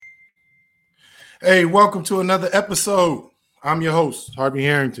Hey, welcome to another episode. I'm your host, Harvey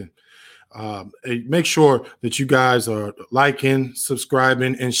Harrington. Hey, make sure that you guys are liking,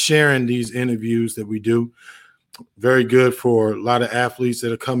 subscribing, and sharing these interviews that we do. Very good for a lot of athletes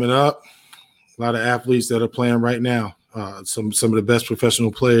that are coming up, a lot of athletes that are playing right now. Some of the best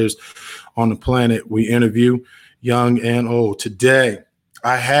professional players on the planet we interview, young and old. Today,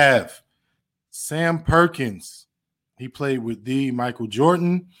 I have Sam Perkins. He played with the Michael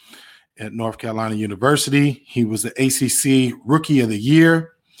Jordan at North Carolina University. He was the ACC Rookie of the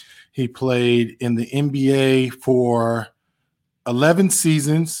Year. He played in the NBA for 11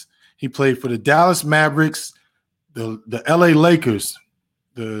 seasons. He played for the Dallas Mavericks, the LA Lakers,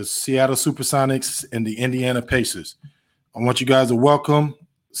 the Seattle Supersonics, and the Indiana Pacers. I want you guys to welcome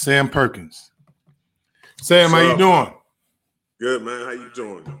Sam Perkins. Sam, how you doing? Good, man. How you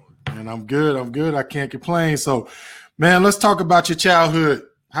doing? Man, I'm good. I can't complain. So, man, let's talk about your childhood.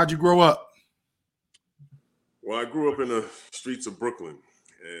 How'd you grow up? Well, I grew up in the streets of Brooklyn,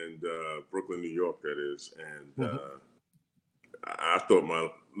 and Brooklyn, New York, that is. And I thought my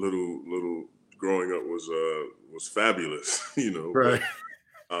little growing up was fabulous, Right.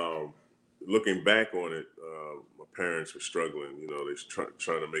 But, looking back on it, my parents were struggling. They were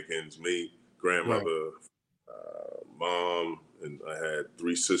trying to make ends meet. Grandmother, mom, and I had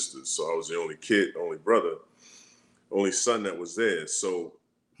 3 sisters, so I was the only kid, only brother, only son that was there. So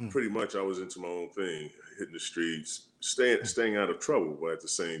pretty much I was into my own thing, hitting the streets, staying out of trouble, but at the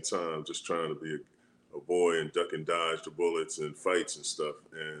same time, just trying to be a boy and duck and dodge the bullets and fights and stuff.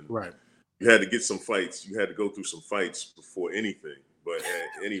 And you had to get some fights. You had to go through some fights before anything. But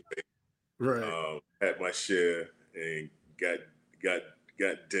at any rate, had my share and got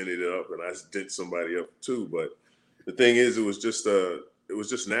dented up, and I dent somebody up too. But the thing is, it was just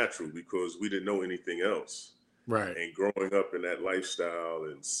natural because we didn't know anything else. Right. And growing up in that lifestyle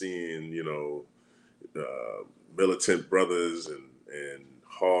and seeing, militant brothers and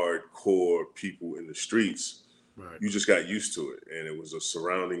hardcore people in the streets, you just got used to it. And it was a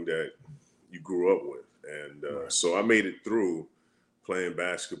surrounding that you grew up with. And so I made it through playing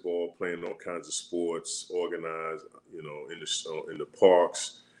basketball, playing all kinds of sports, organized, in the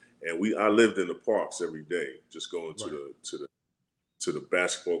parks. And I lived in the parks every day, just going to the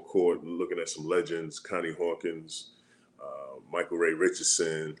basketball court, looking at some legends, Connie Hawkins, Michael Ray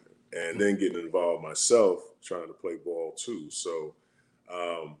Richardson, and then getting involved myself, trying to play ball too. So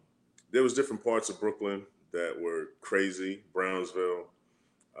there was different parts of Brooklyn that were crazy: Brownsville,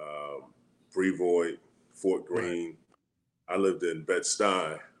 Brevoort, Fort Greene. I lived in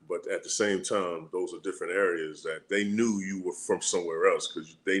Bed-Stuy, but at the same time, those are different areas that they knew you were from somewhere else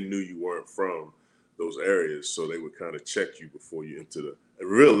because they knew you weren't from those areas. So they would kind of check you before you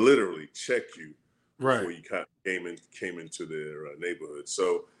literally check you before you came into their neighborhood.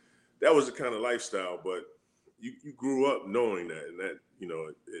 So that was the kind of lifestyle, but you grew up knowing that, and that,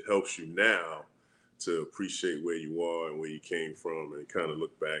 it helps you now to appreciate where you are and where you came from and kind of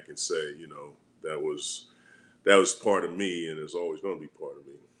look back and say, that was part of me and it's always going to be part of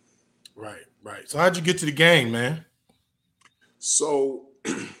me. Right. So how'd you get to the game, man? So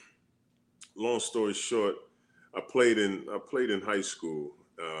long story short, I played in high school.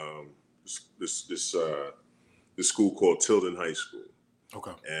 This school called Tilden High School.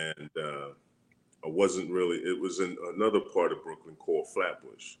 Okay. And I wasn't really. It was in another part of Brooklyn called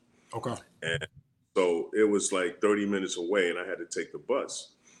Flatbush. Okay. And so it was like 30 minutes away, and I had to take the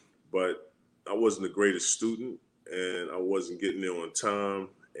bus. But I wasn't the greatest student, and I wasn't getting there on time.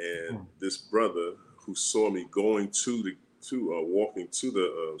 And this brother who saw me walking to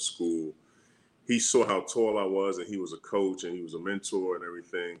the school, he saw how tall I was, and he was a coach, and he was a mentor and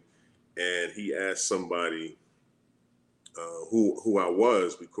everything. And he asked somebody who I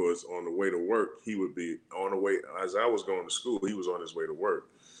was, because on the way to work, he would be on the way, as I was going to school, he was on his way to work.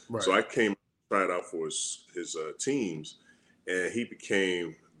 Right. So I came, tried out for his teams, and he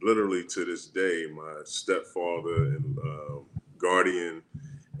became, literally to this day, my stepfather and guardian.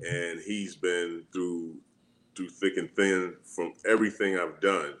 And he's been through thick and thin from everything I've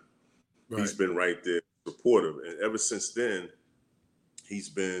done. Right. He's been right there, supportive, and ever since then, he's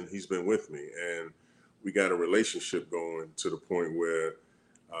been with me, and we got a relationship going to the point where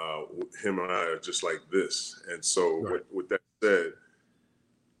him and I are just like this. And so, with that said,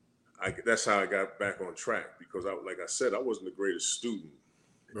 that's how I got back on track, because like I said, I wasn't the greatest student,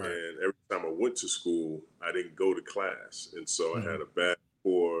 and every time I went to school, I didn't go to class, and so I had a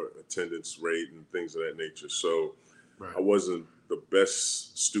poor attendance rate and things of that nature. So I wasn't the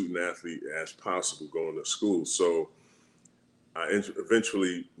best student athlete as possible going to school. So I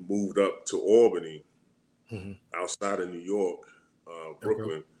eventually moved up to Albany, outside of New York,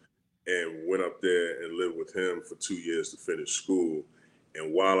 Brooklyn, and went up there and lived with him for 2 years to finish school.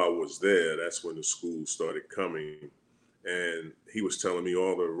 And while I was there, that's when the school started coming. And he was telling me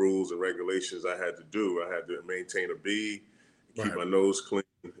all the rules and regulations I had to do. I had to maintain a bee, keep my nose clean,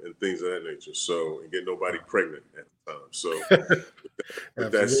 and things of that nature. So, and get nobody pregnant at the time. So,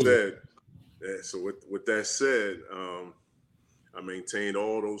 with that said, with that said, I maintained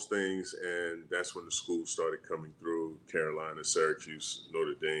all those things, and that's when the schools started coming through: Carolina, Syracuse,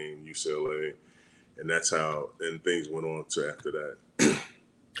 Notre Dame, UCLA, and that's how. And things went on to after that.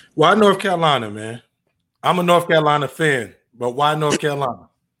 Why North Carolina, man? I'm a North Carolina fan, but why North Carolina?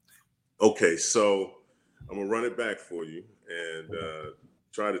 Okay, so I'm gonna run it back for you and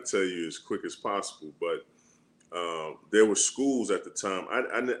try to tell you as quick as possible. But there were schools at the time.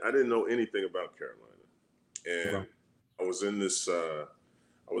 I didn't know anything about Carolina, and I was in this. I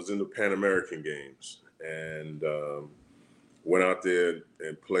was in the Pan American Games and went out there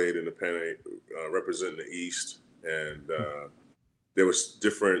and played in the representing the East, and there was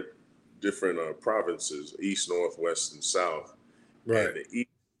different provinces: East, North, West, and South. Right. And the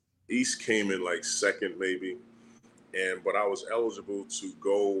East came in like second, maybe. But I was eligible to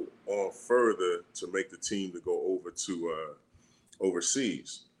go on further to make the team to go over to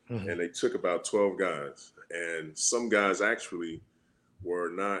overseas. Mm-hmm. And they took about 12 guys. And some guys actually were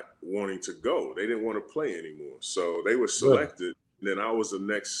not wanting to go. They didn't want to play anymore. So they were selected. And then I was the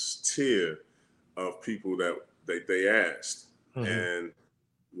next tier of people that they asked. Mm-hmm. And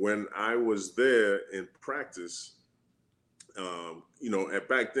when I was there in practice,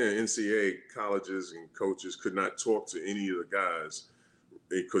 back then, NCAA colleges and coaches could not talk to any of the guys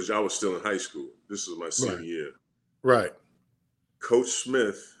because I was still in high school. This was my senior year. Right. Coach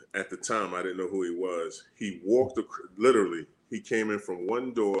Smith, at the time, I didn't know who he was. He walked, literally, he came in from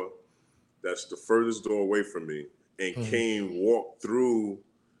one door, that's the furthest door away from me, and walked through,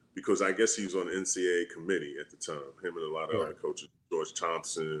 because I guess he was on the NCAA committee at the time, him and a lot of other coaches, George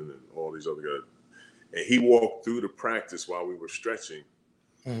Thompson and all these other guys. And he walked through the practice while we were stretching,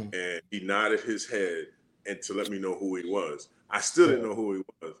 and he nodded his head and to let me know who he was. I still didn't know who he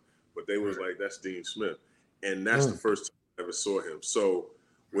was, but they was like, "That's Dean Smith," and that's the first time I ever saw him. So,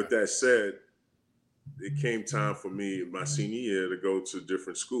 with that said, it came time for me my senior year to go to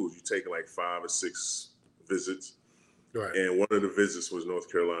different schools. You take like 5 or 6 visits. Right. And one of the visits was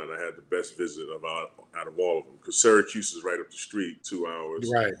North Carolina. I had the best visit out of all of them because Syracuse is right up the street, 2 hours.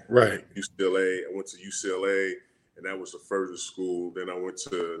 Right. UCLA. I went to UCLA, and that was the furthest school. Then I went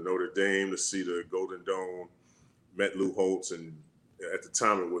to Notre Dame to see the Golden Dome, met Lou Holtz, and at the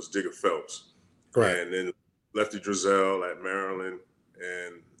time it was Digger Phelps. Right. And then Lefty Driesell at Maryland,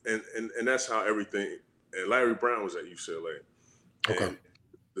 and that's how everything. And Larry Brown was at UCLA. Okay. And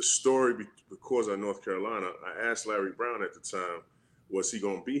the story, because of North Carolina, I asked Larry Brown at the time, was he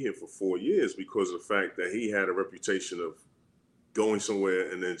going to be here for 4 years because of the fact that he had a reputation of going somewhere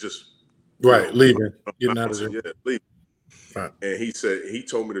and then just leaving, getting out of there. Yeah, leaving. Right. And he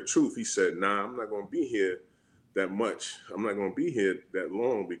told me the truth. He said, "Nah, I'm not going to be here that much. I'm not going to be here that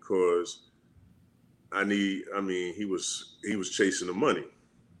long because he was chasing the money."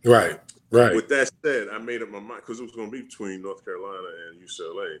 Right. With that said, I made up my mind because it was going to be between North Carolina and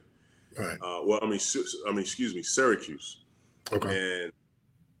UCLA. Right. Syracuse. Okay. And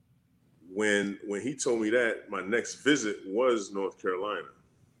when he told me that, my next visit was North Carolina.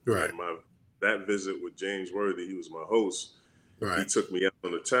 Right. That visit with James Worthy, he was my host. Right. He took me out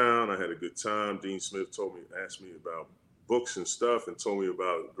on the town. I had a good time. Dean Smith asked me about books and stuff, and told me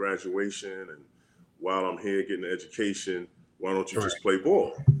about graduation. And while I'm here getting an education, why don't you just play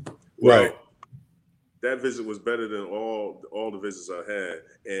ball? Well, that visit was better than all the visits I had,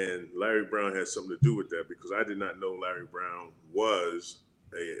 and Larry Brown had something to do with that because I did not know Larry Brown was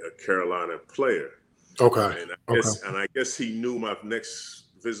a Carolina player. Okay. And I guess he knew my next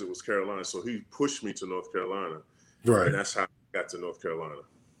visit was Carolina, so he pushed me to North Carolina. Right. And that's how I got to North Carolina.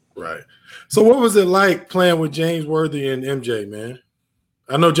 Right. So what was it like playing with James Worthy and MJ, man?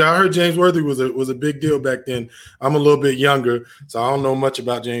 I heard James Worthy was a big deal back then. I'm a little bit younger, so I don't know much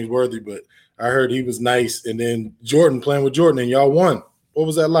about James Worthy, but I heard he was nice. And then playing with Jordan, and y'all won. What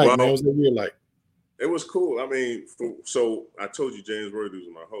was that like, man? What was that year like? It was cool. I mean, so I told you James Worthy was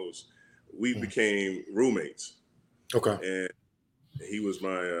my host. We became roommates. Okay. And he was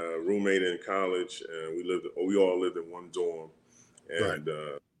my roommate in college, and we all lived in one dorm. And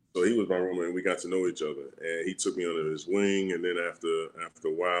so he was my roommate, and we got to know each other. And he took me under his wing, and then after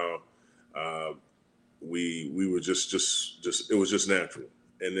a while, we were just it was just natural.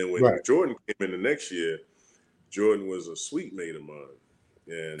 And then when Jordan came in the next year, Jordan was a suite mate of mine,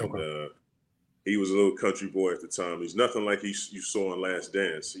 and he was a little country boy at the time. He's nothing like you saw in Last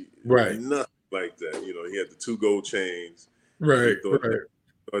Dance. Right. Nothing like that. You know, he had the 2 gold chains. And Right. he thought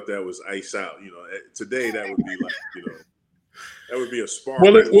Right. that was ice out. You know, today that would be like, you know, that would be a spark.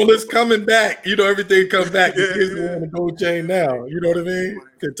 Well, it's coming back. You know, everything comes back. The kids Yeah. want a gold chain now. You know what I mean?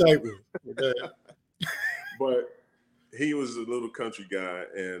 Good type of. But he was a little country guy,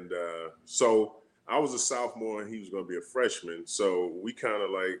 and so I was a sophomore, and he was going to be a freshman. So we kind of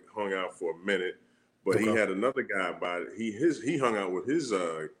like hung out for a minute. But he had another guy he hung out with his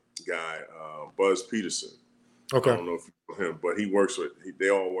guy, Buzz Peterson. Okay. I don't know if you know him, but they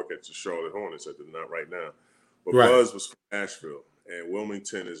all work at the Charlotte Hornets not right now. But Right. Buzz was from Asheville, and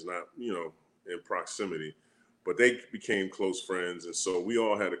Wilmington is not, you know, in proximity. But they became close friends, and so we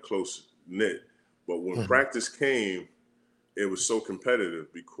all had a close knit. But when practice came, it was so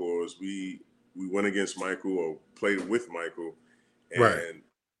competitive because we went against Michael or played with Michael, and right.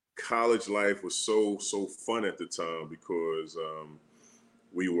 college life was so fun at the time because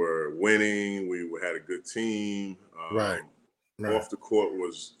we were winning, we had a good team. Right. Off the court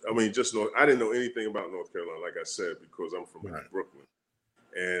was, I mean, I didn't know anything about North Carolina, like I said, because I'm from Brooklyn,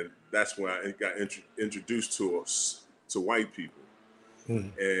 and that's when I got introduced to white people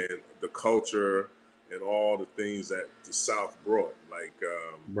and the culture and all the things that the South brought, like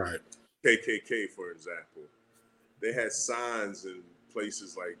KKK, for example. They had signs in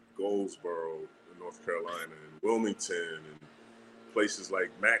places like Goldsboro, in North Carolina, and Wilmington, and places like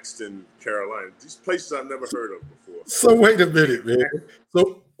Maxton, Carolina. These places I've never heard of before. So wait a minute, man.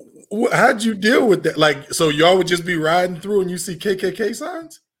 So how'd you deal with that? Like, so y'all would just be riding through and you see KKK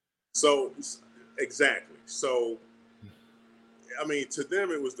signs? So exactly. So, I mean, to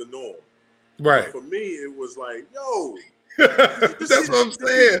them it was the norm. Right. But for me, it was like, yo. That's what I'm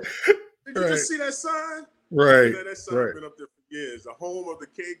saying. Did you just see that sign? Right. That sign been up there for years. The home of the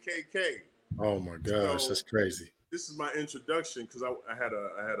KKK. Oh my gosh, that's crazy. This is my introduction because I had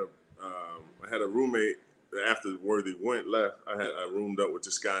a roommate after Worthy left. I roomed up with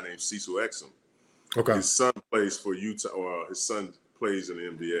this guy named Cecil Exum. Okay. His son plays for Utah, or his son plays in the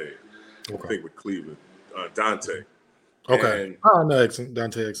NBA. I think with Cleveland. Dante. Okay. No, Exum.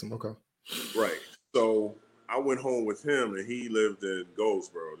 Dante Exum. Okay. Right. So I went home with him, and he lived in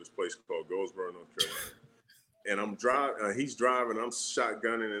Goldsboro, this place called Goldsboro, North Carolina. And I'm driving. He's driving. I'm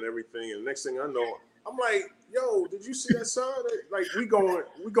shotgunning and everything. And next thing I know, I'm like, "Yo, did you see that sign? Like, we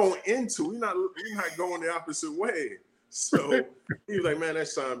going into. We're not going the opposite way." So he was like, "Man, that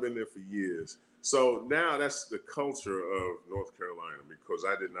sign been there for years." So now that's the culture of North Carolina, because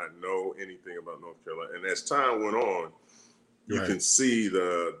I did not know anything about North Carolina. And as time went on, you can see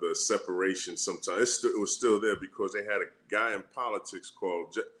the separation. Sometimes it was still there because they had a guy in politics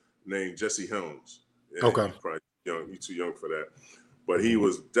named Jesse Helms. And okay. You're probably young. You're too young for that. But he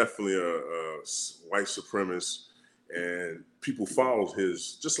was definitely a white supremacist, and people followed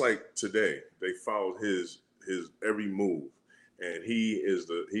just like today, they followed his every move. And he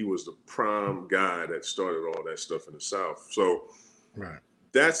was the prime guy that started all that stuff in the South. So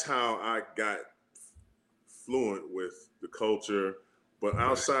that's how I got fluent with the culture. But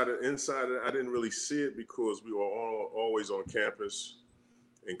inside it, I didn't really see it because we were always on campus.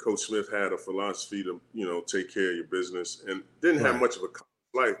 And Coach Smith had a philosophy to, take care of your business, and didn't have much of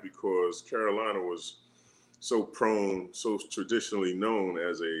a life because Carolina was so traditionally known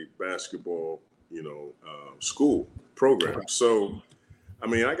as a basketball, school program. Okay. So, I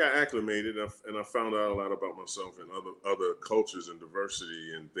mean, I got acclimated, and I found out a lot about myself and other cultures and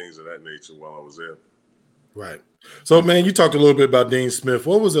diversity and things of that nature while I was there. Right. So, man, you talked a little bit about Dean Smith.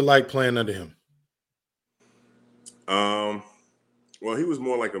 What was it like playing under him? Well, he was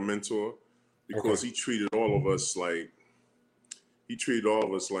more like a mentor because he treated all of us like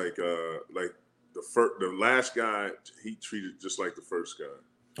the last guy he treated just like the first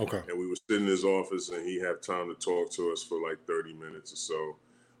guy. Okay. And we would sit in his office and he had time to talk to us for like 30 minutes or so.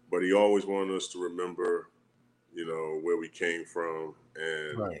 But he always wanted us to remember, where we came from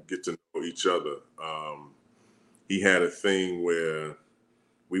and get to know each other. He had a thing where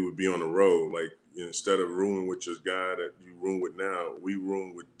we would be on the road, like, instead of rooming with your guy that you room with now, we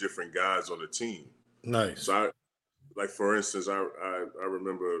room with different guys on the team. Nice. So for instance, I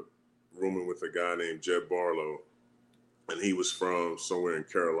remember rooming with a guy named Jed Barlow, and he was from somewhere in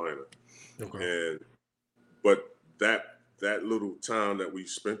Carolina. Okay. But that little time that we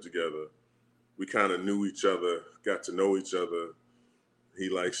spent together, we kind of knew each other, got to know each other. He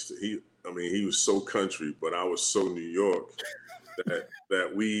was so country, but I was so New York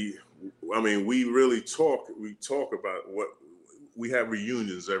that we really talk. We talk about what we have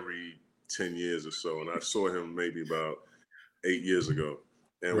reunions every 10 years or so. And I saw him maybe about 8 years ago.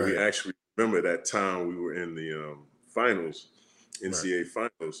 And we actually remember that time we were in the finals, NCAA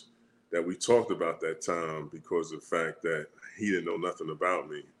finals, that we talked about that time because of the fact that he didn't know nothing about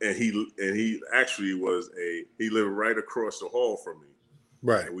me, and he actually he lived right across the hall from me,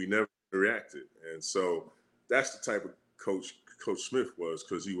 Right. and we never reacted. And so that's the type of Coach Smith was,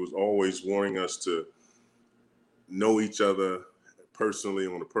 because he was always wanting us to know each other personally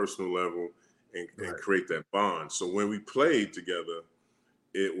on a personal level and create that bond. So when we played together,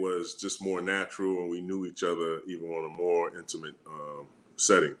 it was just more natural, and we knew each other even on a more intimate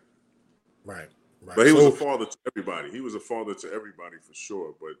setting. Right. But he was a father to everybody. He was a father to everybody for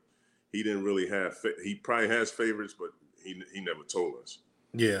sure. But he didn't really have. He probably has favorites, but he never told us.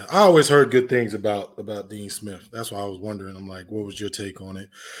 Yeah, I always heard good things about Dean Smith. That's why I was wondering. I'm like, what was your take on it?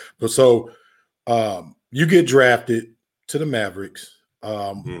 But so you get drafted to the Mavericks.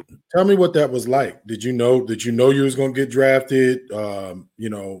 Tell me what that was like. Did you know you was going to get drafted?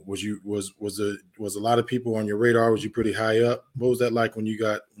 Was a lot of people on your radar? Was you pretty high up? What was that like when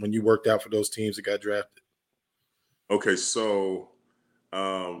you worked out for those teams that got drafted? Okay, so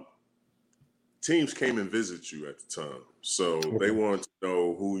teams came and visited you at the time, so they wanted to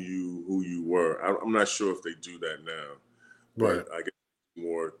know who you were. I'm not sure if they do that now, but I guess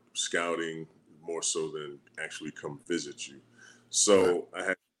more scouting more so than actually come visit you. So I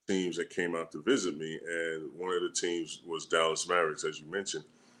had teams that came out to visit me, and one of the teams was Dallas Mavericks, as you mentioned,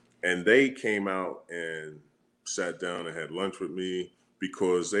 and they came out and sat down and had lunch with me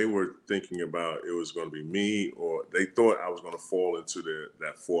because they were thinking about it was going to be me, or they thought I was going to fall into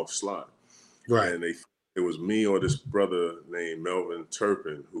that fourth slot. Right. And it was me or this brother named Melvin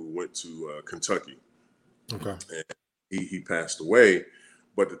Turpin who went to Kentucky. Okay. And he passed away.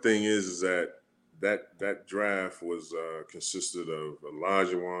 But the thing is that draft was consisted of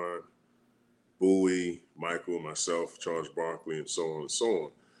Olajuwon, Bowie, Michael, myself, Charles Barkley, and so on and so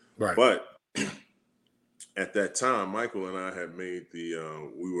on. Right. But at that time, Michael and I had made we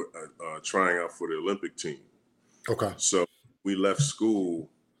were trying out for the Olympic team. Okay. So we left school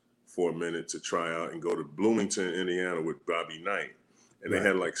for a minute to try out and go to Bloomington, Indiana with Bobby Knight. And they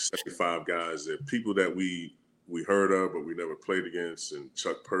had like 75 guys there, people that we heard of, but we never played against. And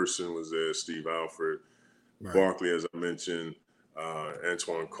Chuck Person was there, Steve Alford, Barkley, as I mentioned,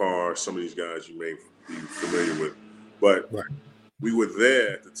 Antoine Carr, some of these guys you may be familiar with. But we were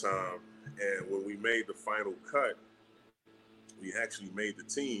there at the time. And when we made the final cut, we actually made the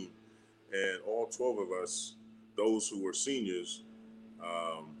team. And all 12 of us, those who were seniors,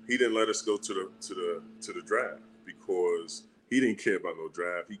 he didn't let us go to the draft because he didn't care about no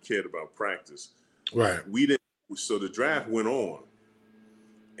draft. He cared about practice. Right. We didn't. So the draft went on,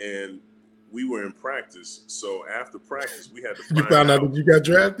 and we were in practice. So after practice, we had to find You found out that you got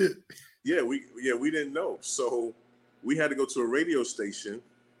drafted? Yeah, we didn't know. So we had to go to a radio station.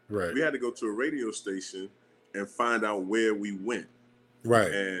 Right. We had to go to a radio station and find out where we went. Right.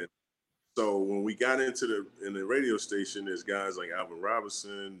 And so when we got in the radio station, there's guys like Alvin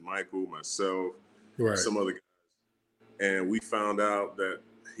Robinson, Michael, myself, some other guys. And we found out that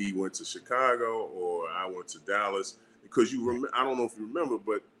he went to Chicago or I went to Dallas because I don't know if you remember,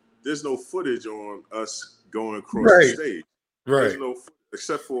 but there's no footage on us going across the stage. Right. There's no,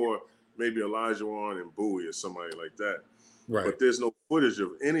 except for maybe Olajuwon and Bowie or somebody like that. Right. But there's no footage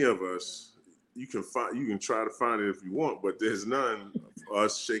of any of us. You can try to find it if you want, but there's none of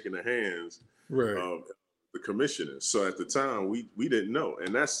us shaking the hands of the commissioners. So at the time, we didn't know,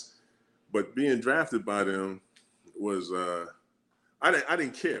 but being drafted by them was I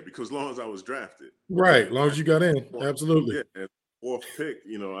didn't care because as long as I was drafted, right, as long as you got in, absolutely. Yeah, and fourth pick,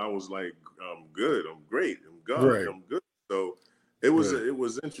 I was like, I'm good, I'm great, I'm good. So it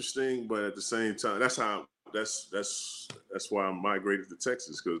was interesting, but at the same time, that's why I migrated to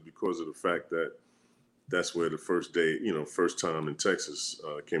Texas because of the fact that that's where the first time in Texas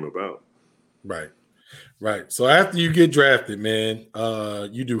came about. Right. So after you get drafted, man,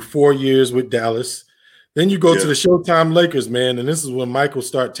 you do 4 years with Dallas. Then you go to the Showtime Lakers, man, and this is when Michael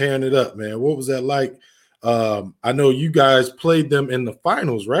start tearing it up, man. What was that like? I know you guys played them in the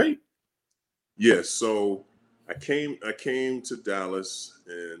finals, right? Yes. So I came to Dallas,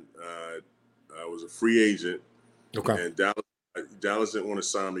 and I was a free agent. Okay. And Dallas didn't want to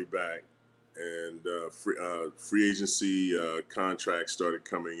sign me back, and free agency contracts started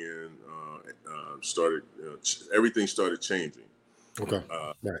coming in. Everything started changing. Okay.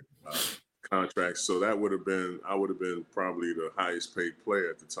 Contracts. So I would have been probably the highest paid player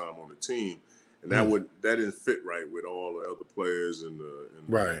at the time on the team, and that didn't fit right with all the other players in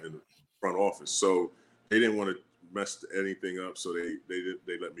the front office. So they didn't want to mess anything up. So they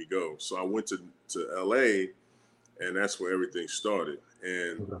let me go. So I went to LA, and that's where everything started.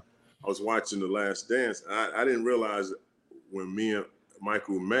 And I was watching The Last Dance. I didn't realize when me and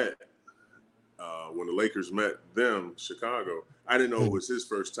Michael met, when the Lakers met them, Chicago. I didn't know it was his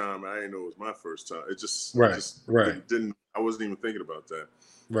first time. I didn't know it was my first time. It just didn't. I wasn't even thinking about that.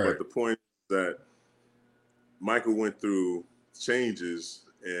 Right. But the point is that Michael went through changes,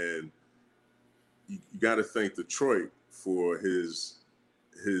 and you got to thank Detroit for his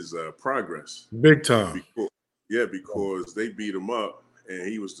progress. Big time. Because they beat him up, and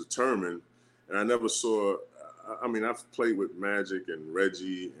he was determined. And I never saw. I mean, I've played with Magic and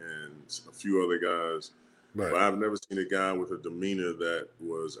Reggie and a few other guys, but I've never seen a guy with a demeanor that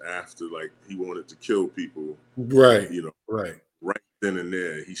was after, like, he wanted to kill people. Right. Right then and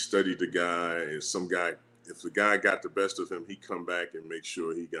there. He studied the guy, and if the guy got the best of him, he'd come back and make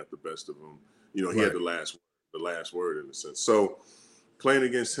sure he got the best of him. He had the last word in a sense. So playing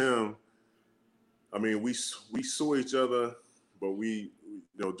against him, I mean, we saw each other, but we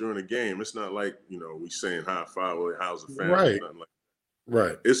during the game, it's not like, we saying high five or how's the family, right? Nothing like that.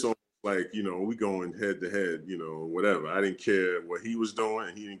 Right. It's almost like, we going head to head, whatever. I didn't care what he was doing,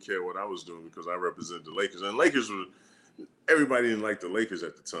 and he didn't care what I was doing, because I represented the Lakers. And everybody didn't like the Lakers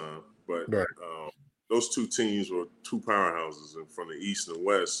at the time, but those two teams were two powerhouses from the East and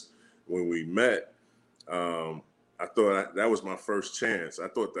West. When we met, I thought that was my first chance. I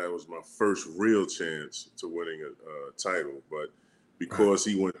thought that was my first real chance to winning a title. But because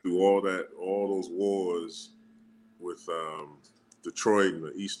he went through all those wars with Detroit and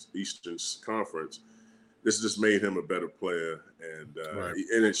the Eastern Conference, this just made him a better player, and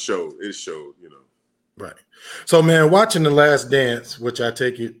it showed. Right. So, man, watching The Last Dance, which I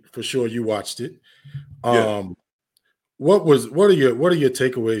take it for sure you watched it. What are your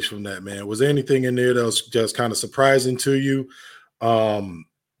takeaways from that, man? Was there anything in there that was just kind of surprising to you? What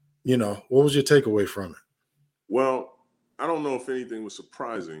was your takeaway from it? Well, I don't know if anything was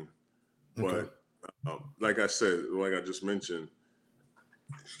surprising, but like I said, like I just mentioned,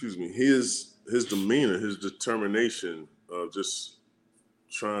 his demeanor, his determination of just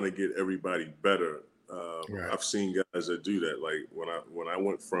trying to get everybody better. I've seen guys that do that. Like when I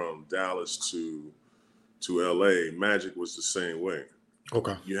went from Dallas to LA, Magic was the same way.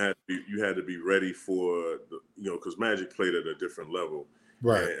 Okay. You had to be ready for because Magic played at a different level.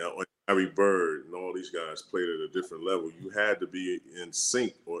 Right. And Larry Bird and all these guys played at a different level. You had to be in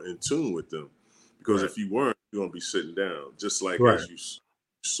sync or in tune with them, because if you weren't, you're gonna be sitting down. Just like as you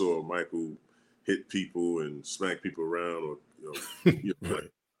saw Michael hit people and smack people around, or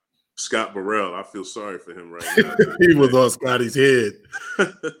like Scott Burrell. I feel sorry for him right now. He was on Scotty's head.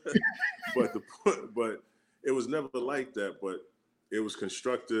 but it was never like that. But it was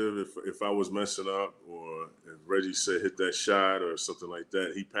constructive. If I was messing up, or if Reggie said hit that shot or something like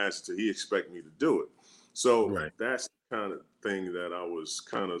that, he passed it. He expected me to do it. So that's the kind of thing that I was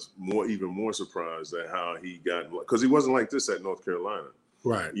kind of even more surprised at how he got, because he wasn't like this at North Carolina.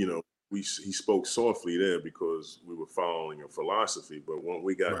 Right. He spoke softly there because we were following a philosophy. But when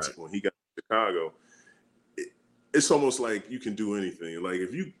he got to Chicago, it's almost like you can do anything. Like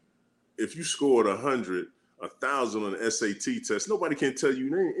if you scored 100, 1,000 on the SAT test, nobody can tell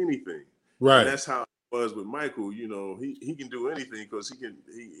you anything. Right. And that's how it was with Michael. He can do anything because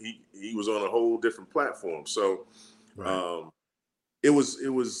he was on a whole different platform. So it was.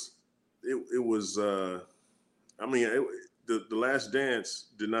 I mean, the Last Dance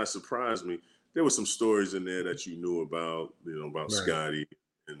did not surprise me. There were some stories in there that you knew about, about Scotty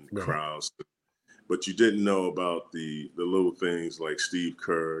and Krause, but you didn't know about the little things like Steve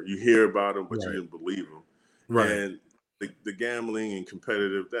Kerr. You hear about him, but you didn't believe him. Right. And the gambling and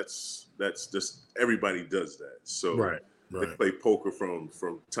competitive, that's just, everybody does that. So they play poker from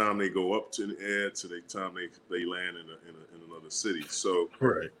time they go up to the air to the time they land in another city. So,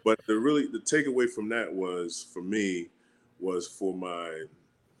 but the takeaway from that was, for me, was for my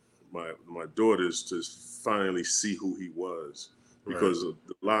daughters to finally see who he was, because a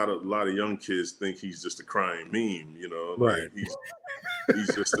lot of young kids think he's just a crying meme, like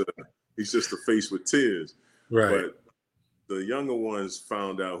he's just a face with tears. But the younger ones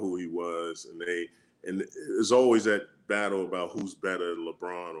found out who he was, and there's always that battle about who's better,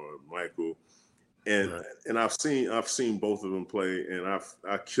 LeBron or Michael. And I've seen both of them play, and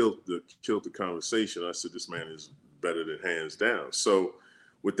I killed the conversation. I said, this man is better than hands down. So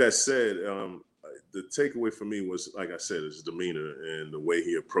with that said, the takeaway for me was, like I said, his demeanor and the way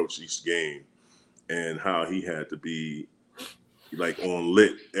he approached each game, and how he had to be like on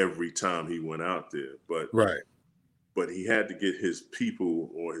lit every time he went out there. But he had to get his people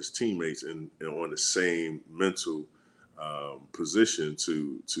or his teammates in on the same mental position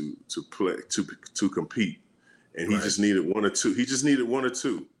to play, to compete. And he just needed one or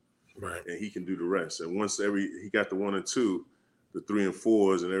two. Right. and he can do the rest. And once he got the 1 and 2, the 3 and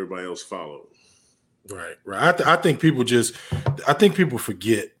 4s, and everybody else followed. Right. I think people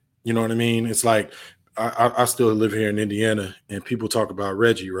forget. You know what I mean? It's like I still live here in Indiana, and people talk about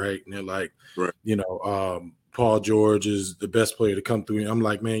Reggie, right? And they're like, right. Paul George is the best player to come through. And I'm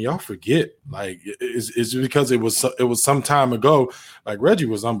like, man, y'all forget. Like, it's because it was some time ago. Like Reggie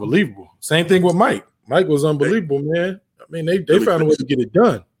was unbelievable. Same thing with Mike. Mike was unbelievable, man. I mean, they found a way to get it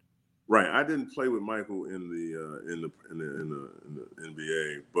done. Right. I didn't play with Michael in the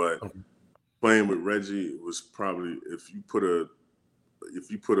NBA, but playing with Reggie was probably, if you put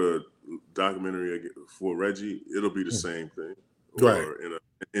a documentary for Reggie, it'll be the same thing, or right.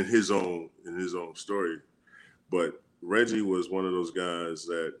 in his own story. But Reggie was one of those guys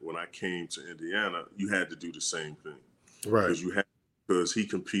that when I came to Indiana, you had to do the same thing, right? Because he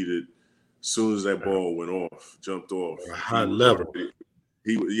competed. As soon as that ball went off, jumped off, a high level.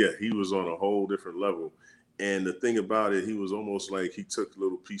 He was on a whole different level. And the thing about it, he was almost like he took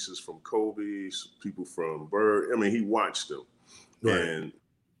little pieces from Kobe, people from Bird. I mean, he watched them. Right.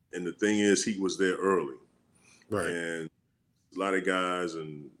 And the thing is, he was there early. Right. And a lot of guys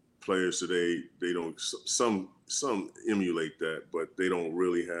and players today, they don't, some emulate that, but they don't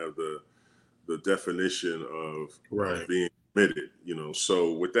really have the definition of being committed,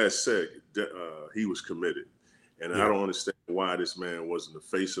 So with that said, he was committed. And I don't understand why this man wasn't the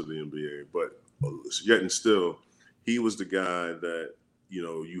face of the NBA, but yet and still, he was the guy that,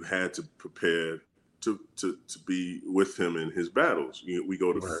 you had to prepare to be with him in his battles. We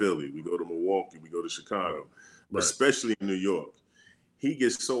go to Philly, we go to Milwaukee, we go to Chicago, especially in New York. He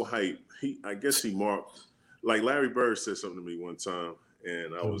gets so hyped. I guess he marked, like Larry Bird said something to me one time,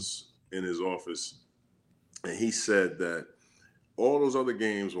 and I was in his office, and he said that all those other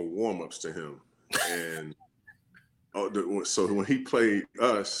games were warm-ups to him. And so when he played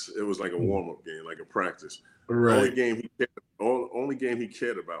us, it was like a warm-up game, like a practice. Right. The only game he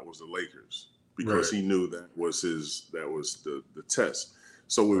cared about was the Lakers, because he knew that was the test.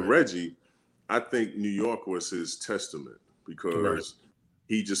 So with Reggie, I think New York was his testament, because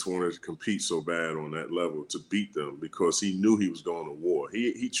he just wanted to compete so bad on that level to beat them, because he knew he was going to war.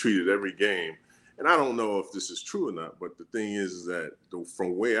 He treated every game, and I don't know if this is true or not, but the thing is that from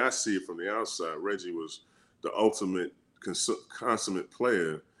the way I see it from the outside, Reggie was the ultimate consummate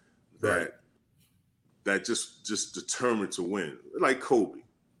player that just determined to win, like Kobe.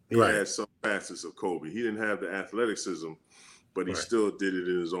 He had some facets of Kobe. He didn't have the athleticism, but he still did it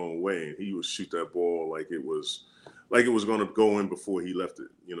in his own way. And he would shoot that ball like it was going to go in before he left it.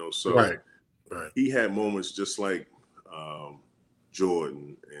 So he had moments just like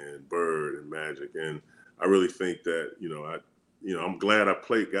Jordan and Bird and Magic. And I really think that, I'm glad I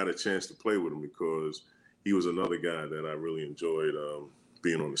got a chance to play with him, because he was another guy that I really enjoyed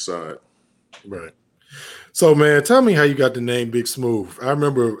being on the side. Right. So, man, tell me how you got the name Big Smooth. I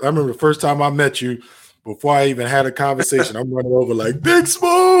remember the first time I met you, before I even had a conversation, I'm running over like, Big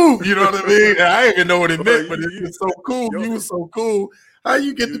Smooth, you know what I mean? And I didn't even know what it meant, but it was so cool. You were so cool. How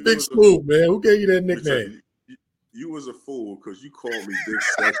you get the Big Smooth, man? Who gave you that nickname? You was a fool, because you called me Big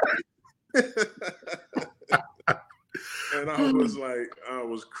Sexy. And I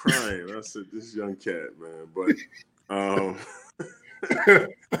was crying. I said, this young cat, man. But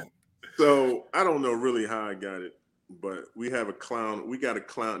so I don't know really how I got it, but we have a clown. We got a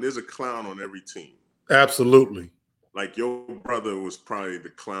clown. There's a clown on every team. Absolutely. Like your brother was probably the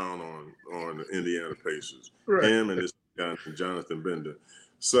clown on the Indiana Pacers. Him and his Jonathan Bender.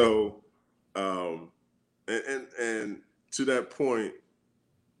 So, and to that point,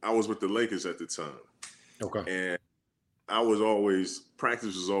 I was with the Lakers at the time. Okay. And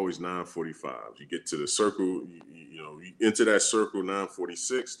practice was always 9:45. You get to the circle, you enter that circle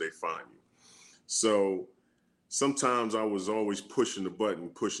 9:46, they find you. So sometimes I was always pushing the button,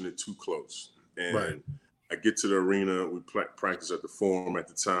 pushing it too close. And I get to the arena, we practice at the Forum at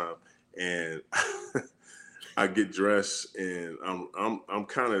the time, and I get dressed, and I'm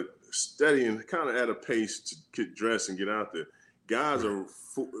kind of steady and kind of at a pace to get dressed and get out there. Guys are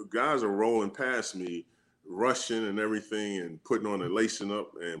rolling past me, rushing and everything, and putting on the lacing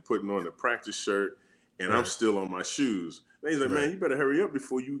up and putting on the practice shirt, and I'm still on my shoes. And he's like, man, you better hurry up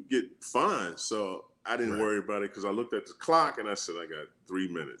before you get fined. So I didn't worry about it, because I looked at the clock and I said, I got 3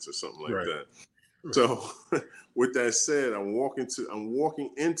 minutes or something like that. So with that said, I'm walking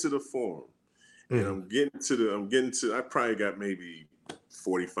into the Forum, and I'm getting to, I probably got maybe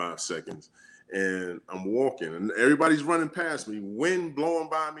 45 seconds. And I'm walking, and everybody's running past me, wind blowing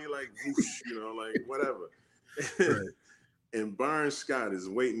by me like whoosh, like whatever. And Byron Scott is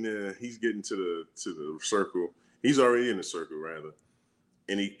waiting there. He's getting to the circle. He's already in the circle, rather.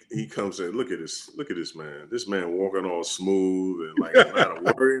 And he comes in, look at this man. This man walking all smooth and like not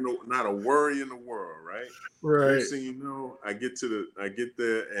a worry in the world, right? Right. Next thing you know, I get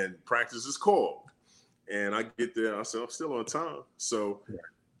there and practice is called. And I get there, I said, I'm still on time. So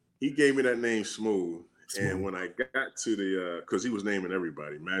he gave me that name Smooth. And when I got to the because he was naming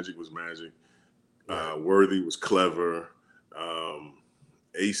everybody. Magic was Magic. Worthy was Clever.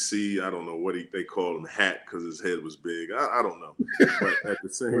 AC, I don't know what they called him, Hat, because his head was big. I don't know. But at the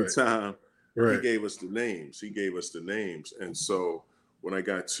same time, he gave us the names. And so when I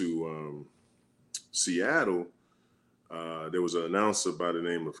got to Seattle, there was an announcer by the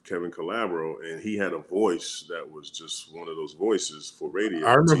name of Kevin Calabro, and he had a voice that was just one of those voices for radio.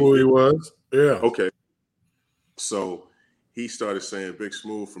 I remember who he was. Yeah. Okay. So he started saying Big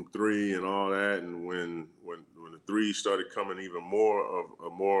Smooth from 3 and all that, and when the 3 started coming even more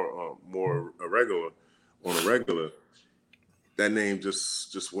regular, that name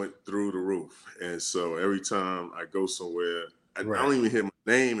just went through the roof. And so every time I go somewhere, I don't even hear my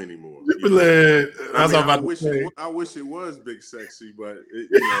name anymore. I wish it was Big Sexy, but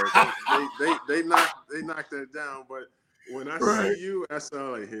they knocked that down. But when I see you, I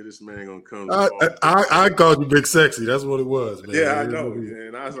sound like, hey, this man gonna come. I called you Big Sexy. That's what it was, man. Yeah, I know.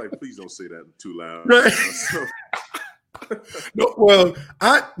 And I was like, please don't say that too loud. Right. No, well,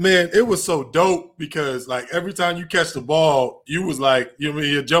 it was so dope because like every time you catch the ball, you was like,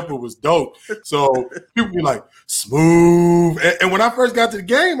 your jumper was dope. So people be like, Smooth. And when I first got to the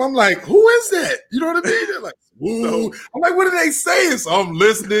game, I'm like, who is that? You know what I mean? They're like, Smooth. I'm like, what are they saying? So I'm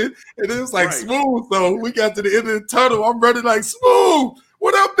listening, and it was like Smooth. So we got to the end of the tunnel. I'm running like, Smooth.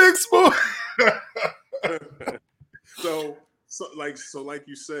 What up, Big Smooth? So like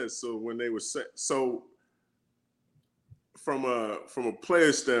you said, so when they were from a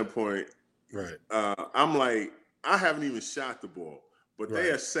player standpoint, I'm like, I haven't even shot the ball, but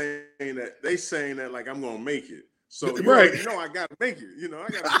they are saying that like I'm gonna make it. So I gotta make it. I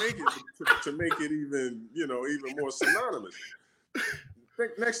gotta make it to make it even more synonymous.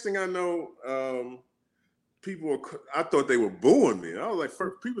 Next thing I know, I thought they were booing me. I was like,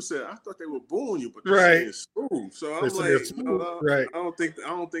 people said I thought they were booing you, but they're saying Smooth. So I'm like, I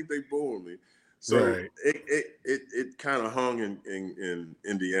don't think they booing me. So it kind of hung in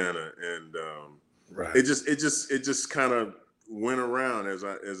Indiana, and it just kind of went around as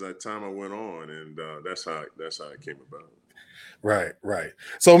time I went on, and that's how it came about. Right.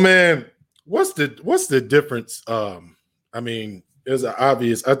 So, man, what's the difference? I mean, there's an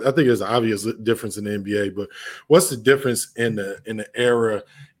obvious. I think there's an obvious difference in the NBA, but what's the difference in the era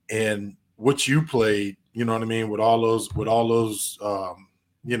and what you played? You know what I mean? With all those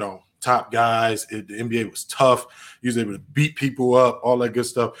top guys. The NBA was tough. You was able to beat people up, all that good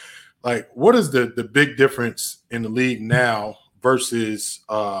stuff. Like, what is the big difference in the league now versus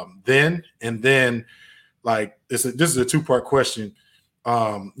then? And then, like, this is a two-part question.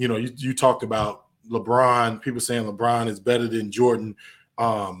 You talked about LeBron, people saying LeBron is better than Jordan.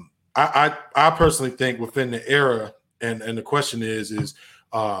 I personally think within the era, and the question is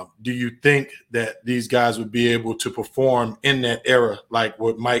do you think that these guys would be able to perform in that era like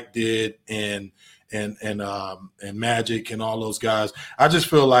what Mike did and Magic and all those guys? I just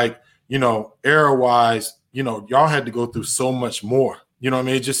feel like, era-wise, y'all had to go through so much more. You know what I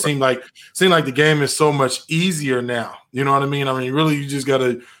mean? It just seemed like the game is so much easier now. You know what I mean? I mean, really, you just got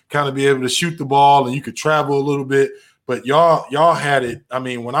to kind of be able to shoot the ball, and you could travel a little bit. But y'all had it. I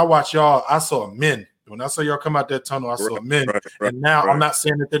mean, when I watch y'all, I saw men. When I saw y'all come out that tunnel, I saw men. And now I'm not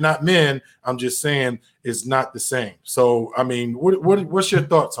saying that they're not men. I'm just saying it's not the same. So, I mean, what's your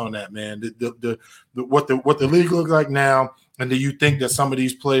thoughts on that, man? What the league looks like now, and do you think that some of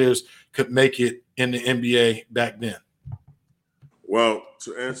these players could make it in the NBA back then? Well,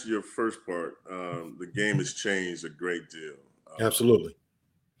 to answer your first part, the game has changed a great deal. Absolutely.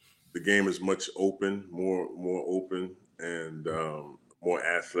 The game is much more open, and more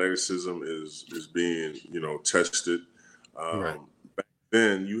athleticism is being tested. Back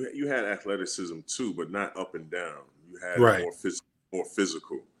then, you had athleticism too, but not up and down. You had more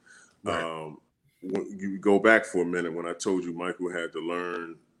physical. When you go back for a minute, when I told you Michael had to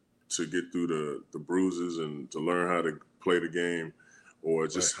learn to get through the bruises and to learn how to play the game, or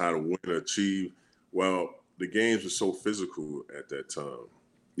just how to win or achieve. Well, the games were so physical at that time.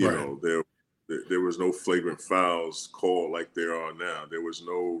 There was no flagrant fouls called like there are now. There was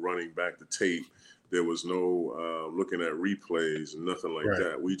no running back the tape. There was no looking at replays and nothing like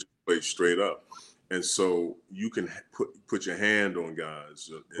that. We just played straight up. And so you can put your hand on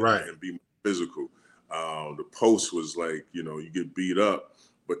guys and be physical. The post was like, you get beat up,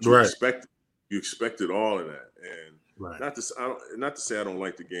 but you expected all of that. And Right. Not to say I don't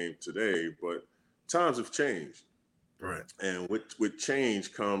like the game today, but times have changed. Right. And with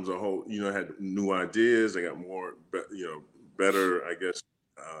change comes a whole, had new ideas. They got more, better, I guess,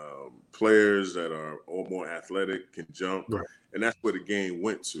 players that are all more athletic, can jump. Right. And that's where the game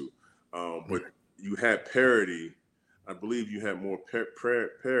went to. But you had parity. I believe you had more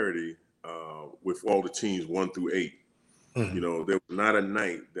parity with all the teams 1 through 8. Mm-hmm. There was not a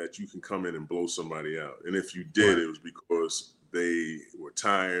night that you can come in and blow somebody out. And if you did, it was because they were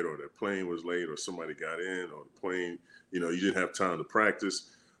tired or their plane was late or somebody got in or the plane, you didn't have time to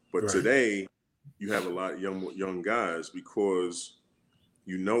practice. But today you have a lot of young guys because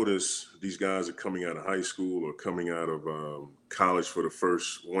you notice these guys are coming out of high school or coming out of college for the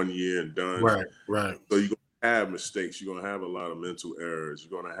first 1 year and done. Right. So you're going to have mistakes. You're going to have a lot of mental errors.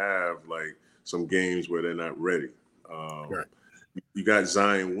 You're going to have like some games where they're not ready. You got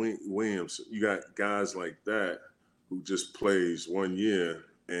Zion Williams. You got guys like that who just plays 1 year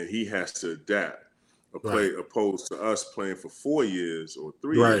and he has to adapt. Opposed to us playing for 4 years or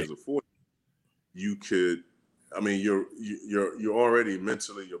 3 years or 4 years, you're already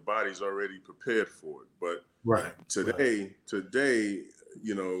mentally, your body's already prepared for it. But today,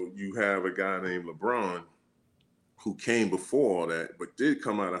 you have a guy named LeBron who came before all that, but did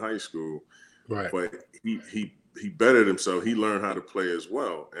come out of high school. Right. But he bettered himself. He learned how to play as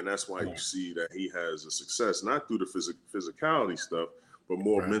well. And that's why you see that he has a success, not through the physicality stuff, but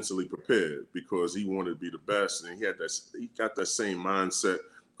more mentally prepared because he wanted to be the best. And he got that same mindset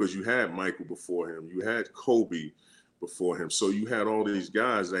because you had Michael before him. You had Kobe before him. So you had all these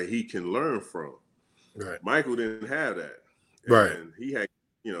guys that he can learn from. Right. Michael didn't have that. And he had,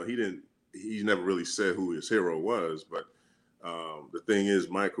 he never really said who his hero was. But the thing is,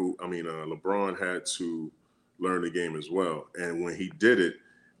 LeBron had to learn the game as well. And when he did it,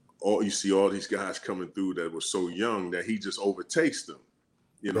 you see all these guys coming through that were so young that he just overtakes them.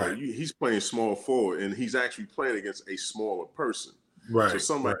 He's playing small forward and he's actually playing against a smaller person. Right.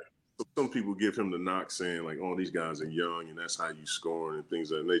 So some people give him the knock saying like, oh, these guys are young and that's how you score and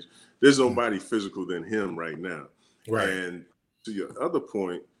things of that nature. There's nobody physical than him right now. Right. And to your other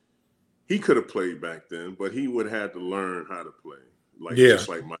point, he could have played back then, but he would have had to learn how to play. Just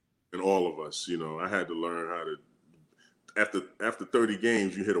like Mike and all of us, I had to learn how to, after 30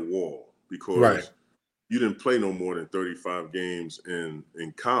 games, you hit a wall because you didn't play no more than 35 games in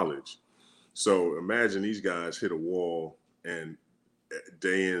college. So imagine these guys hit a wall and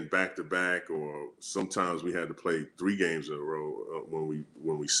day in back to back, or sometimes we had to play 3 games in a row when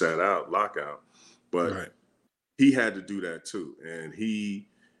we sat out lockout. But he had to do that too, and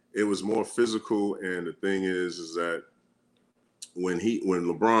it was more physical. And the thing is that when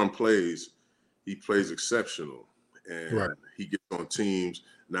LeBron plays, he plays exceptional, and he gets on teams.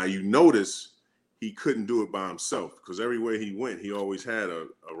 Now you notice he couldn't do it by himself because everywhere he went, he always had a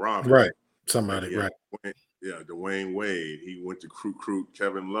rival. Right. Somebody. Right. Dwayne Wade. He went to recruit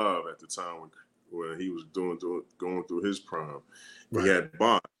Kevin Love at the time when he was going through his prime. He had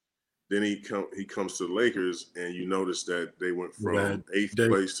Bosh. Then he comes to the Lakers, and you notice that they went from 8th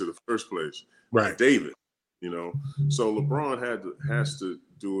place to the 1st place. Right. David. So LeBron has to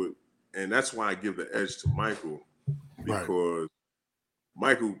do it, and that's why I give the edge to Michael because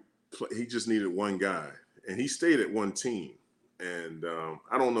Michael, he just needed one guy, and he stayed at one team. And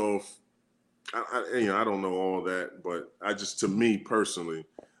I don't know if I don't know all that, but to me personally,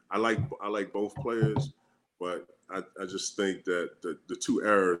 I like both players, but I just think that the two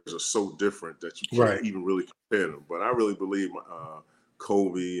eras are so different that you can't even really compare them. But I really believe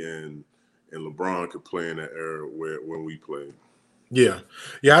Kobe and LeBron could play in that era when we played. Yeah.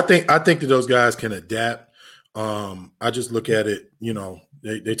 I think that those guys can adapt. I just look at it,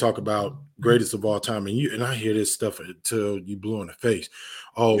 they talk about greatest of all time, and I hear this stuff until you blue in the face.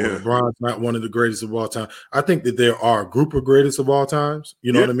 Oh, well, LeBron's not one of the greatest of all time. I think that there are a group of greatest of all times.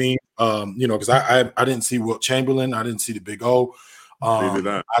 You know what I mean? Because I didn't see Wilt Chamberlain, I didn't see the Big O.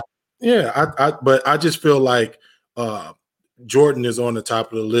 But I just feel like Jordan is on the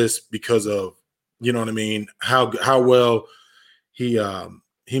top of the list because of, how well he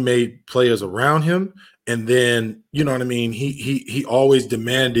made players around him. And then, he always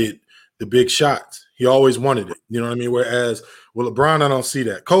demanded the big shots. He always wanted it. You know what I mean? Whereas with LeBron, I don't see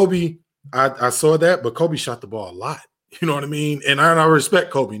that. Kobe, I saw that, but Kobe shot the ball a lot. You know what I mean? And I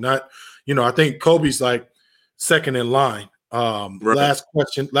respect Kobe. Not, I think Kobe's like second in line. Last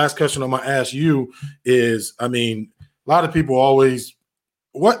question I'm gonna ask you is, a lot of people always,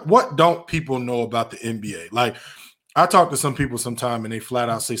 what don't people know about the NBA? Like, I talk to some people sometime and they flat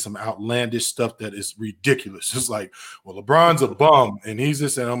out say some outlandish stuff that is ridiculous. It's like, well, LeBron's a bum and he's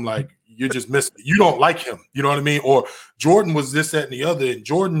this, and I'm like, you're just missing it. You don't like him. You know what I mean? Or Jordan was this, that, and the other. And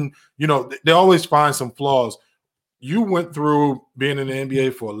Jordan, they always find some flaws. You went through being in the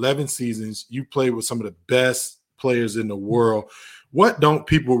NBA for 11 seasons. You played with some of the best players in the world. What don't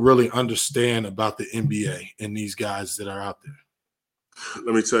people really understand about the NBA and these guys that are out there?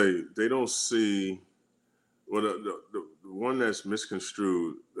 Let me tell you, they don't see the one that's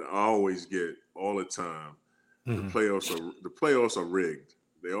misconstrued that I always get all the time. Mm-hmm. The playoffs are rigged.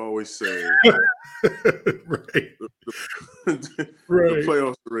 They always say right. The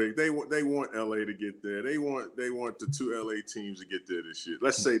playoffs are rigged. They want LA to get there. They want the 2 LA teams to get there this year.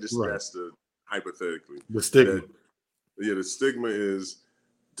 Let's say this that's the hypothetically. The stigma. The stigma is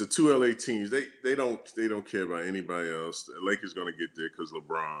the 2 LA teams, they don't care about anybody else. The Lakers going to get there because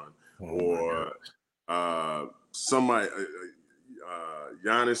LeBron or somebody.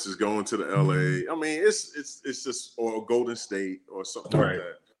 Giannis is going to the LA. I mean, it's just or Golden State or something like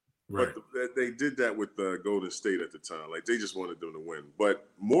that. Right. But they did that with Golden State at the time. Like they just wanted them to win. But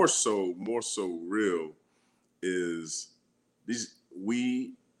more so real is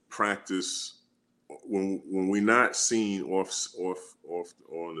we practice when we're not seen off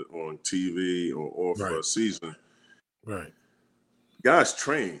on TV or off a season. Right. Guys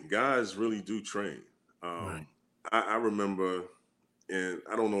train. Guys really do train. I remember. And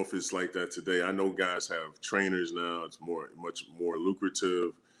I don't know if it's like that today. I know guys have trainers now. It's much more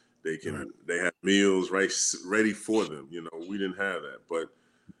lucrative. They have meals ready for them. We didn't have that, but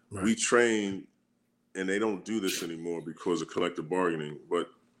we train, and they don't do this anymore because of collective bargaining, but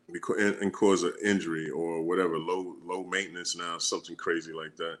because of injury or whatever, low maintenance now, something crazy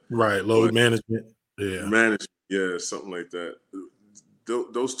like that. Right, load management. Yeah, something like that.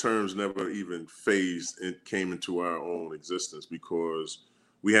 Those terms never even phased and came into our own existence because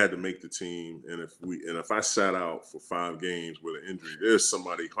we had to make the team. And if I sat out for 5 games with an injury, there's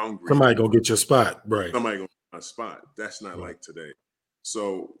somebody hungry. Somebody gonna get your spot, right? Somebody gonna get my spot. That's not like today.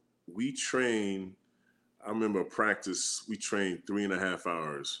 So we train. I remember practice. We trained 3.5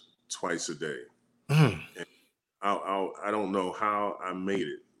 hours twice a day. And I don't know how I made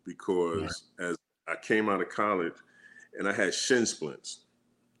it because as I came out of college. And I had shin splints,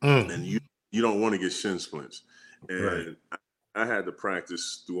 and you don't want to get shin splints. And I had to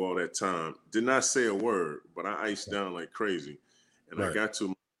practice through all that time. Did not say a word, but I iced down like crazy. And I got to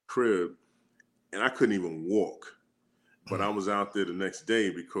my crib, and I couldn't even walk. But I was out there the next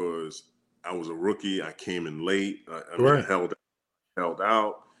day because I was a rookie. I came in late. I held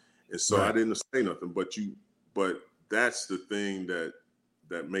out, and so I didn't say nothing. But that's the thing that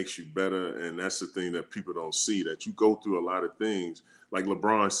makes you better, and that's the thing that people don't see, that you go through a lot of things. Like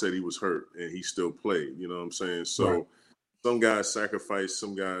LeBron said he was hurt, and he still played. You know what I'm saying? So some guys sacrifice,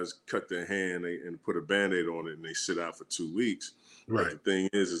 some guys cut their hand and put a Band-Aid on it, and they sit out for 2 weeks. Right. But the thing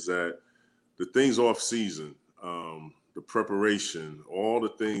is that the things off season, the preparation, all the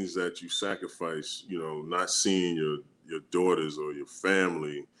things that you sacrifice, not seeing your daughters or your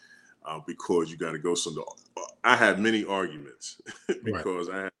family, because you got to go somewhere. I had many arguments because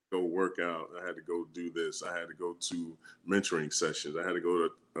I had to go work out. I had to go do this. I had to go to mentoring sessions. I had to go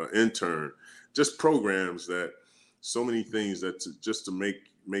to intern. Just programs that so many things that just to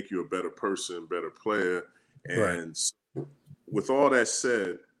make you a better person, better player. And with all that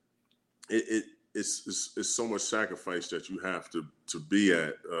said, it's so much sacrifice that you have to be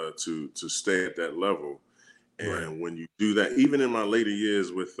at to stay at that level. And when you do that, even in my later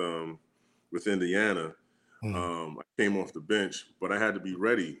years with Indiana, I came off the bench, but I had to be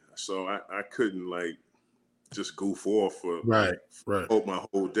ready. So I couldn't just goof off for my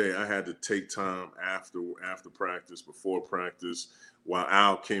whole day. I had to take time after practice, before practice, while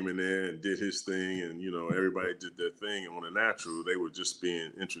Al came in there and did his thing, and everybody did their thing on a natural. They were just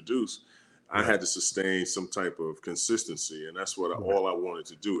being introduced. I had to sustain some type of consistency, and that's what all I wanted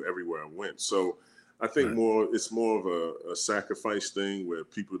to do everywhere I went. So I think it's more of a sacrifice thing where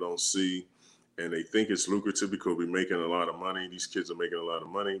people don't see, and they think it's lucrative because we're making a lot of money. These kids are making a lot of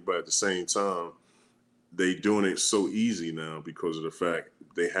money, but at the same time, they doing it so easy now because of the fact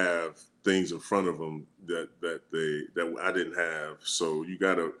they have things in front of them that I didn't have. So you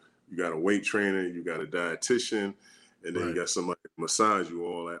got a weight trainer, you got a dietitian, and then you got somebody to massage you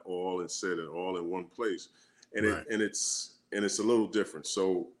all in one place, and it's a little different.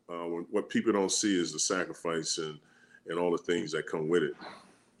 So what people don't see is the sacrifice and all the things that come with it.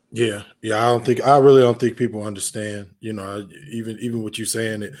 Yeah. I really don't think people understand. Even what you're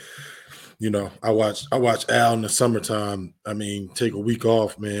saying, it. I watch Al in the summertime. I mean, take a week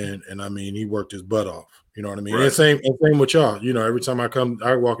off, man, and I mean he worked his butt off. You know what I mean? Right. And same with y'all. You know, every time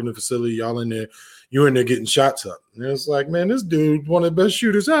I walk in the facility, y'all in there, you in there getting shots up. And it's like, man, this dude one of the best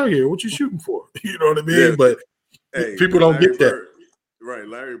shooters out here. What you shooting for? You know what I mean? Yeah. But Hey, people don't Larry get that. Bird. Right,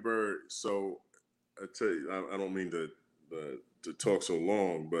 Larry Bird. So I tell you, I don't mean to talk so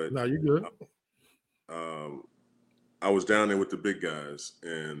long, but No, you good. um, I was down there with the big guys,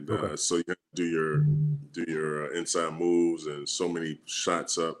 and Okay. so you have to do your inside moves and so many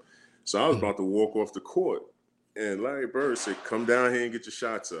shots up. So I was about to walk off the court, and Larry Bird said, "Come down here and get your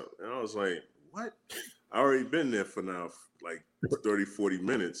shots up." And I was like, "What?" I already been there for now like 30, 40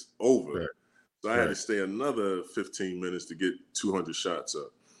 minutes over. Right. So I had to stay another 15 minutes to get 200 shots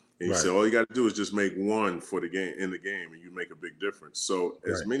up. And he Right. said, all you got to do is just make one for the game in the game, and you make a big difference. So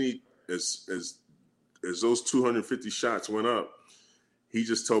as Right. many as those 250 shots went up, he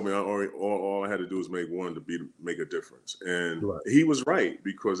just told me all I had to do was make one to make a difference. And Right. he was right,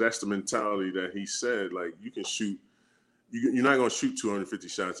 because that's the mentality that he said. Like, you can shoot, you're not going to shoot 250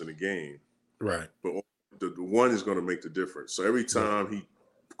 shots in a game, Right. but the one is going to make the difference. So every time he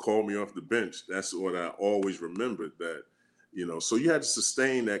called me off the bench, that's what I always remembered, that, you know, so you had to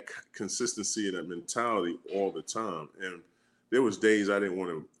sustain that consistency and that mentality all the time. And there was days I didn't want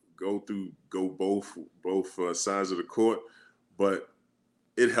to go both sides of the court, but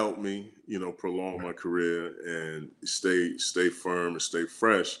it helped me, you know, prolong my career and stay firm and stay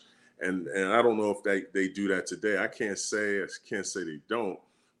fresh. And I don't know if they do that today. I can't say they don't,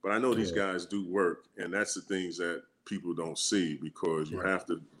 but I know these guys do work, and that's the things that people don't see, because you have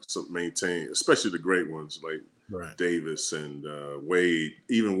to maintain, especially the great ones like Davis and Wade.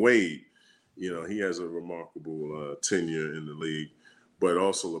 Even Wade, you know, he has a remarkable tenure in the league, but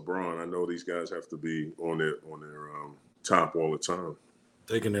also LeBron. I know these guys have to be on their top all the time.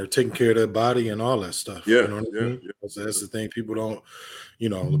 Taking care of their body and all that stuff. Yeah, You know what I mean? yeah. That's the thing. People don't, you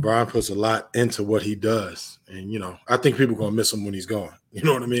know, LeBron puts a lot into what he does. And, you know, I think people are going to miss him when he's gone. You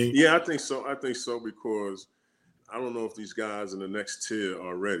know what I mean? Yeah, I think so, because I don't know if these guys in the next tier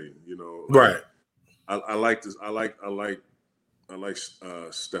are ready. You know, Right. I like this. I like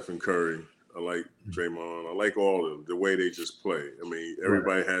Stephen Curry. I like Draymond. I like all of them, the way they just play. I mean,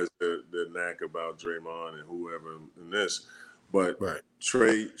 everybody has their knack about Draymond and whoever in this, but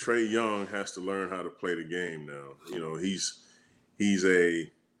Trae Young has to learn how to play the game now. You know, he's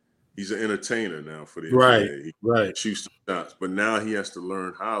an entertainer now for the NBA. He shoots the shots, but now he has to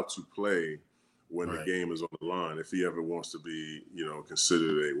learn how to play when the game is on the line, if he ever wants to be, you know,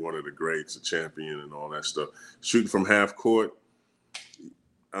 considered one of the greats, a champion and all that stuff. Shooting from half court,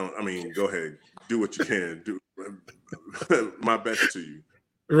 I mean, go ahead, do what you can. Do my best to you.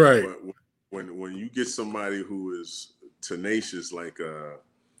 Right. But when you get somebody who is tenacious, like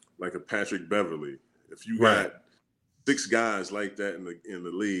a Patrick Beverly, if you got 6 guys like that in the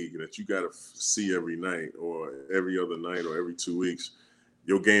league that you got to see every night or every other night or every 2 weeks,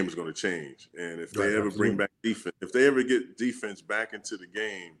 your game is going to change. And if they ever bring back defense, if they ever get defense back into the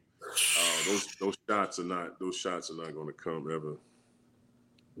game, those shots are not going to come ever.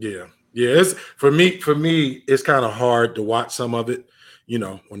 Yeah. It's for me, it's kind of hard to watch some of it, you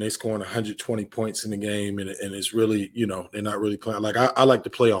know, when they scoring 120 points in the game and it's really, you know, they're not really playing. Like I like the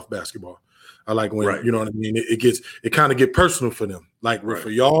playoff basketball. I like when, you know what I mean? It kind of get personal for them. Like for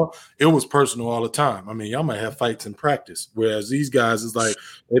y'all, it was personal all the time. I mean, y'all might have fights in practice. Whereas these guys is like,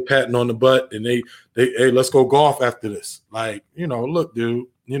 they patting on the butt and they hey, let's go golf after this. Like, you know, look, dude,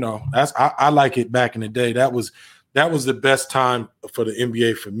 you know, I like it back in the day. That was the best time for the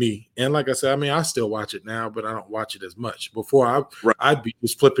NBA for me. And like I said, I mean, I still watch it now, but I don't watch it as much. Before I'd be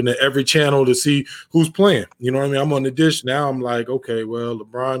just flipping to every channel to see who's playing. You know what I mean? I'm on the dish now. I'm like, okay, well,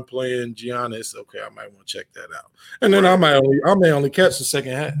 LeBron playing Giannis. Okay, I might want to check that out. And then I may only catch the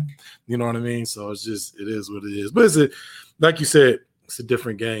second half. You know what I mean? So it is what it is. But like you said, it's a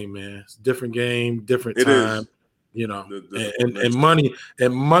different game, man. It's a different game, different time. You know, and money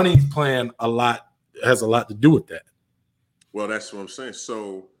playing has a lot to do with that. Well, that's what I'm saying.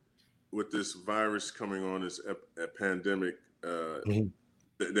 So with this virus coming on, this pandemic,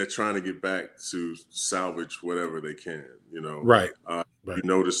 they're trying to get back to salvage whatever they can, you know. You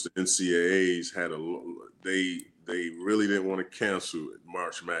notice the NCAAs had they really didn't want to cancel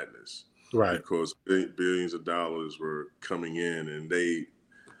March Madness, because billions of dollars were coming in, and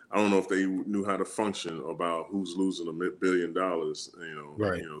I don't know if they knew how to function about who's losing $1 billion,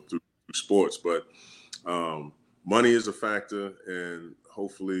 you know, through sports, but money is a factor, and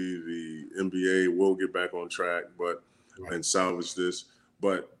hopefully the NBA will get back on track, and salvage this.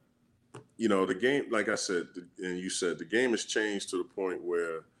 But you know, the game, like I said, and you said, the game has changed to the point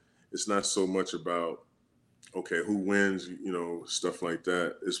where it's not so much about who wins, you know, stuff like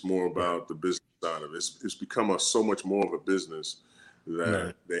that. It's more about the business side of it. It's become so much more of a business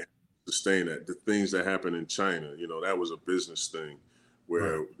that they have to sustain that. The things that happen in China, that was a business thing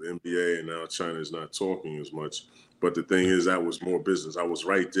where the NBA and now China is not talking as much. But the thing is, that was more business. I was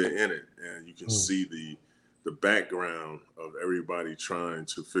right there in it, and you can see the background of everybody trying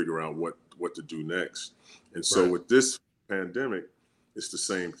to figure out what to do next. And so with this pandemic, it's the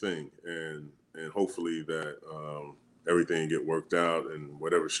same thing. And hopefully that everything get worked out, and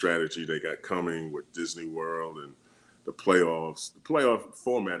whatever strategy they got coming with Disney World and the playoffs. The playoff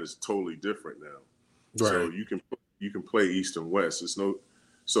format is totally different now. So you can play East and West.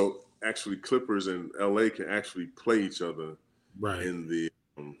 So actually Clippers and LA can actually play each other in the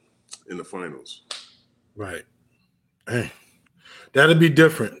finals. Right. Hey, that'd be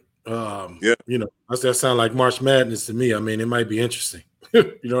different. That sound like March Madness to me. I mean, it might be interesting.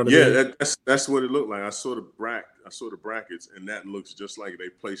 You know what I mean? Yeah, that's what it looked like. I saw the brackets, and that looks just like they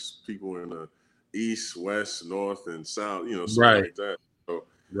place people in the East, West, North, and South. Something like that. So,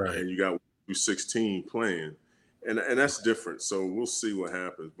 and you got 16 playing, and that's different. So we'll see what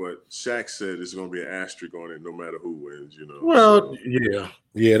happens. But Shaq said there's going to be an asterisk on it, no matter who wins. Well, yeah.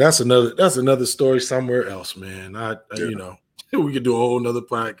 That's another story somewhere else, man. We could do a whole nother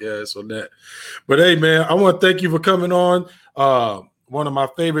podcast on that. But hey, man, I want to thank you for coming on. One of my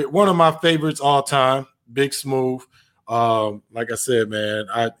favorites all time, Big Smooth. Like I said, man,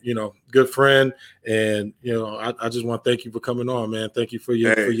 good friend, and I just want to thank you for coming on, man. Thank you for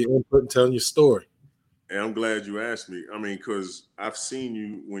your input and telling your story. And I'm glad you asked me. I mean, because I've seen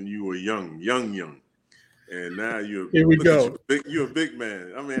you when you were young, and now you're a big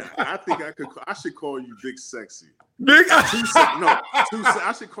man. I mean, I think I should call you Big Sexy. Big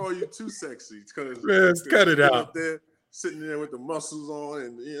I should call you Too Sexy, because cut it out. Up there, sitting there with the muscles on,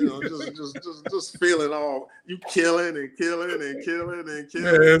 and just feeling all you killing and killing.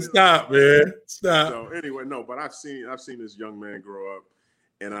 Man, stop. So anyway, but I've seen this young man grow up,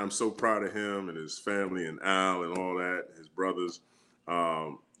 and I'm so proud of him and his family and Al and all that, his brothers.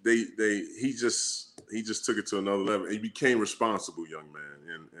 He just took it to another level. He became responsible young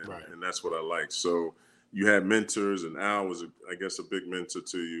man, and that's what I like. So you had mentors, and Al was, I guess, a big mentor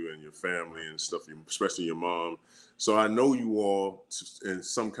to you and your family and stuff, especially your mom. So I know you all in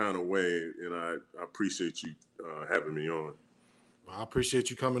some kind of way, and I appreciate you having me on. Well, I appreciate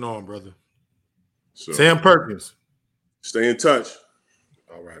you coming on, brother. So, Sam Perkins. Stay in touch.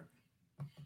 All right.